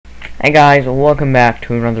Hey guys, welcome back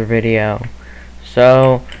to another video.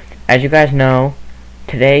 So, as you guys know,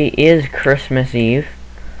 today is Christmas Eve,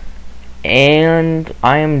 and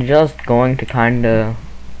I am just going to kinda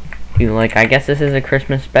do like, I guess this is a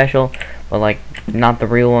Christmas special, but like, not the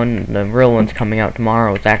real one. The real one's coming out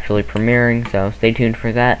tomorrow. It's actually premiering, so stay tuned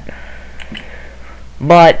for that.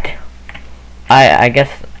 But, I guess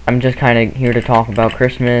I'm just kinda here to talk about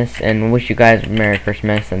Christmas and wish you guys a Merry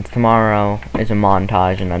Christmas, since tomorrow is a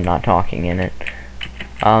montage and I'm not talking in it.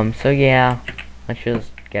 So yeah, let's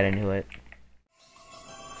just get into it.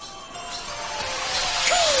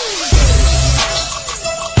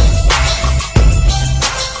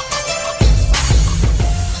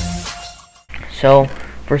 So,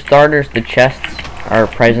 for starters, the chests are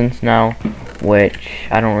presents now, which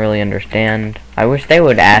I don't really understand. I wish they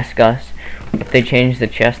would ask us if they change the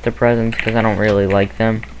chest to presents, because I don't really like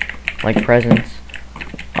them like presents.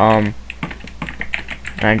 And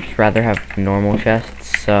I'd just rather have normal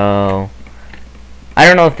chests. So I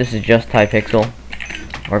don't know if this is just Hypixel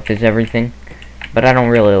or if it's everything, but I don't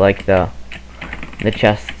really like the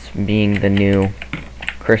chests being the new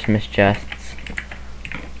Christmas chests.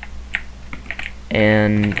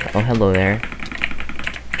 And oh, hello there.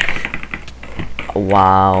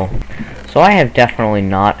 Wow. So I have definitely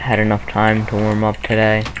not had enough time to warm up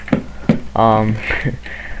today.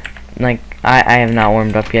 Like, I have not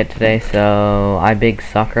warmed up yet today, so I big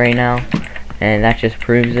suck right now, and that just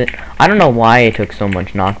proves it. I don't know why it took so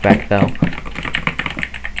much knockback, though.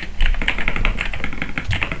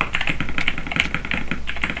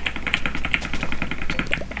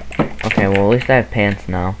 Okay, well, at least I have pants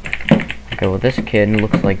now. Okay, well, this kid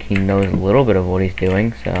looks like he knows a little bit of what he's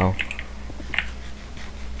doing, so...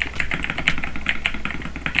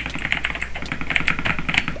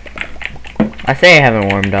 I say I haven't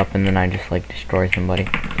warmed up, and then I just, like, destroy somebody.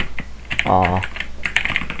 Aw.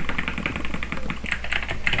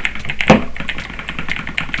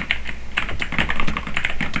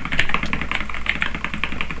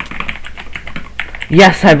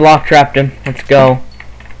 Yes, I block trapped him. Let's go.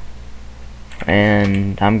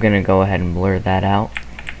 And I'm gonna go ahead and blur that out,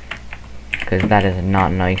 because that is a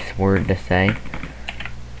not nice word to say.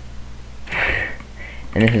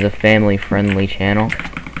 And this is a family-friendly channel.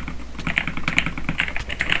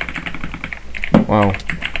 Whoa.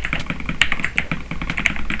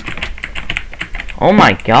 Oh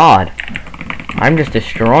my god. I'm just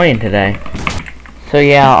destroying today. So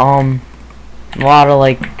yeah, a lot of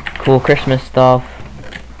like cool Christmas stuff.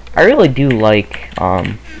 I really do like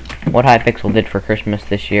what Hypixel did for Christmas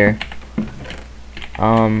this year.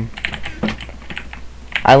 I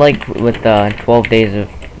like with the 12 days of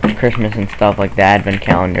Christmas and stuff, like the advent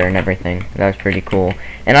calendar and everything. That was pretty cool.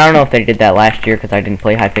 And I don't know if they did that last year, because I didn't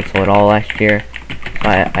play Hypixel at all last year. So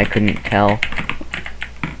I couldn't tell.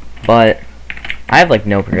 But I have like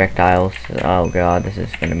no projectiles. Oh god, this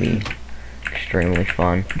is gonna be extremely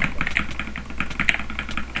fun.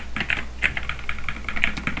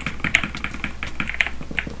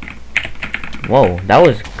 Whoa, that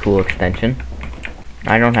was a cool extension.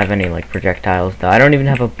 I don't have any like projectiles though. I don't even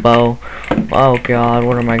have a bow. Oh god,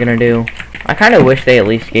 what am I gonna do? I kinda wish they at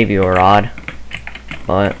least gave you a rod.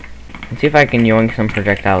 But let's see if I can yoink some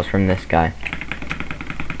projectiles from this guy.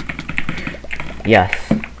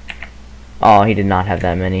 Yes. Oh, he did not have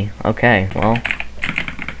that many. Okay, well.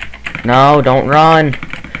 No, don't run.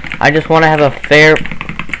 I just want to have a fair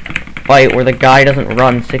fight where the guy doesn't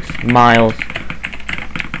run 6 miles.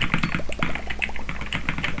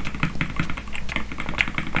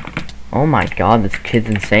 Oh my god, this kid's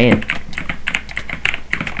insane.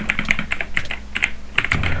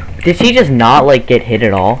 Did he just not, like, get hit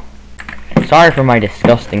at all? Sorry for my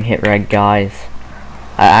disgusting hit reg, guys.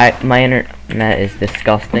 My internet is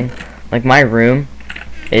disgusting. Like, my room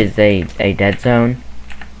is a dead zone.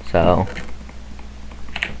 So,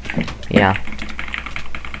 yeah.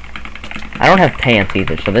 I don't have pants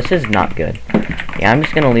either, so this is not good. Yeah, I'm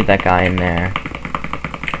just gonna leave that guy in there.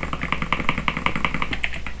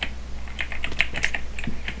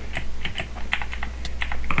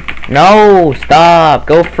 No, stop!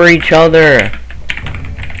 Go for each other!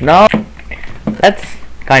 No! That's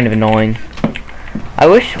kind of annoying. I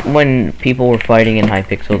wish when people were fighting in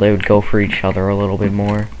Hypixel, they would go for each other a little bit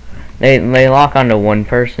more. They lock onto one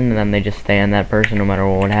person, and then they just stay on that person no matter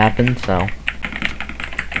what happens, so...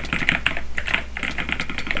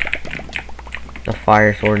 The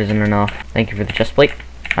fire sword isn't enough. Thank you for the chest plate.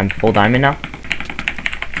 I'm full diamond now.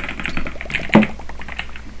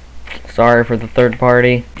 Sorry for the third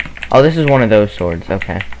party. Oh, this is one of those swords,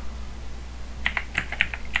 okay.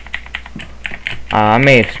 I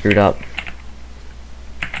may have screwed up.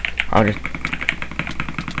 I'll just...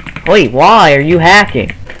 Wait, why are you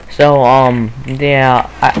hacking? So, yeah,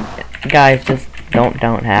 guys, just don't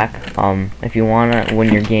hack. If you wanna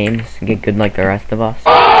win your games, get good like the rest of us.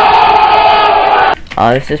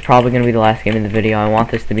 This is probably gonna be the last game in the video. I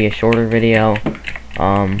want this to be a shorter video.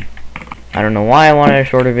 I don't know why I wanted a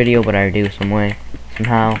shorter video, but I do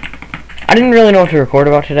somehow. I didn't really know what to record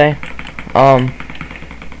about today.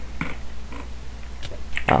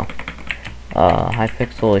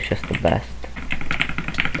 Hypixel is just the best.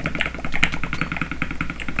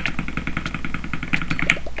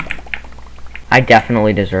 I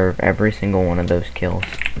definitely deserve every single one of those kills.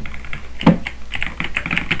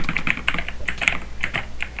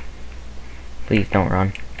 Please don't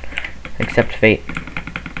run. Accept fate.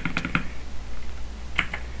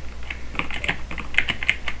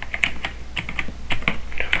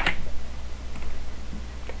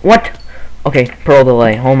 What? Okay, pearl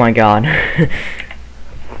delay. Oh my god.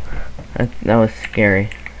 that was scary.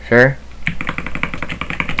 Sir?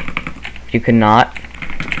 You could not.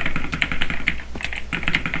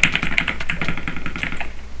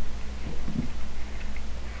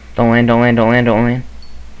 Don't land.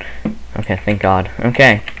 Okay, thank God.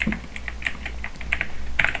 Okay.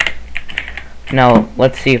 Now,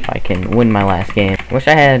 let's see if I can win my last game. Wish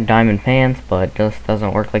I had diamond pants, but it just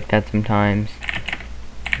doesn't work like that sometimes.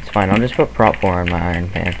 It's fine, I'll just put prop 4 on my iron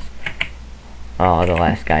pants. Oh, the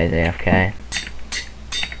last guy's AFK.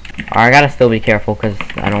 Alright, I gotta still be careful, because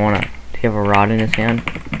I don't want to have a rod in his hand.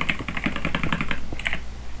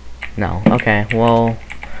 No, okay, well,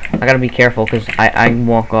 I gotta be careful, because I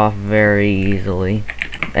walk off very easily.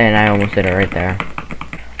 And I almost did it right there.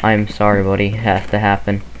 I'm sorry, buddy, it has to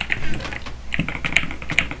happen.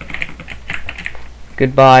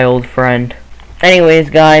 Goodbye, old friend. Anyways,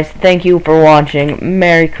 guys, thank you for watching.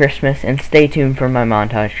 Merry Christmas, and stay tuned for my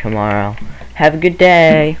montage tomorrow. Have a good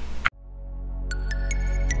day.